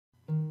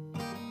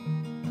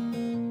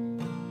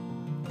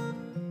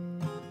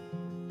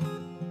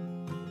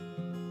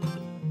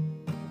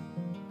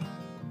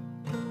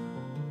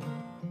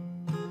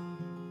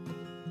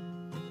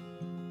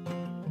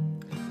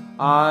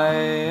I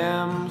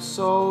am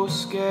so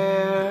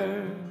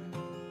scared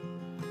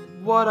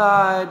what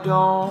I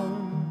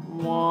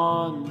don't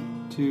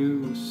want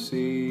to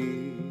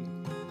see.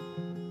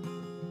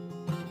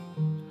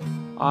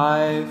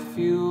 I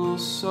feel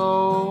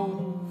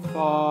so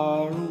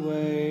far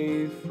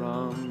away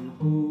from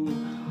who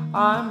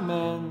I'm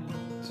meant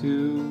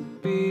to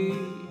be.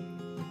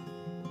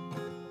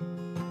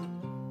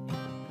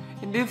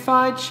 And if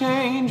I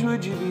change,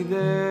 would you be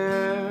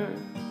there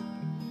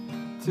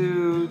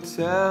to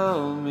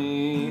tell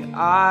me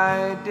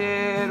I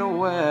did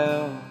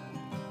well?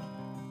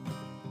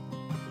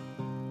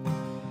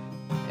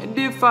 And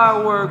if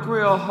I work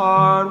real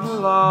hard,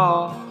 will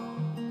all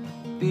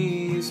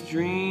these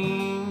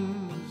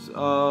dreams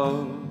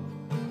of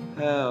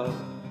hell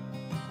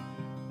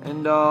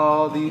and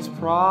all these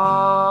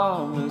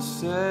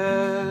promises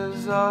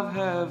of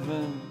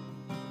heaven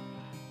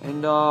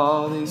and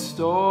all these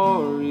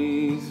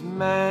stories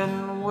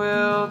men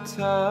will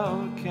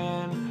tell,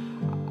 can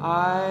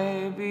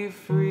I be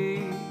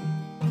free?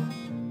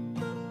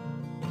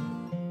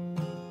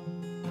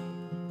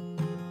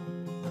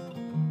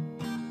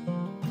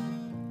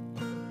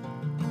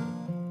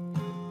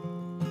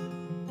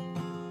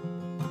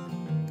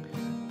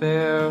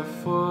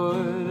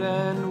 Barefoot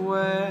and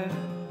wet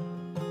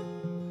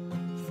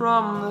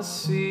from the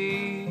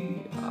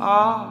sea,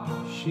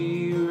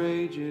 she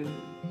rages,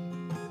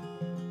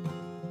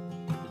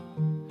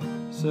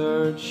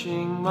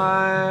 searching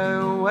my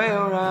way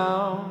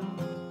around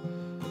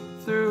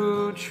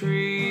through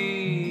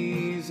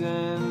trees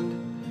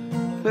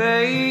and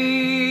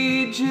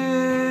pages.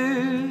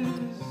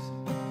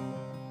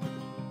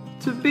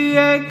 To be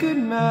a good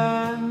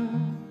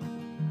man,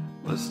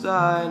 must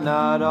I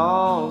not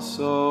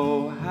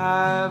also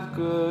have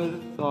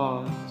good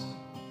thoughts?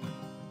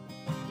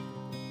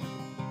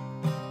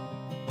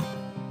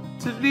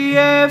 To be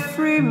a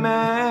free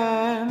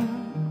man,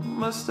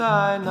 must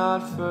I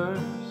not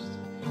first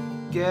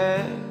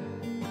get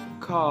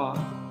caught?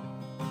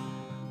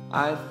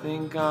 I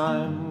think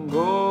I'm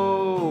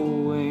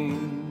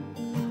going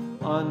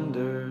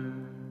under.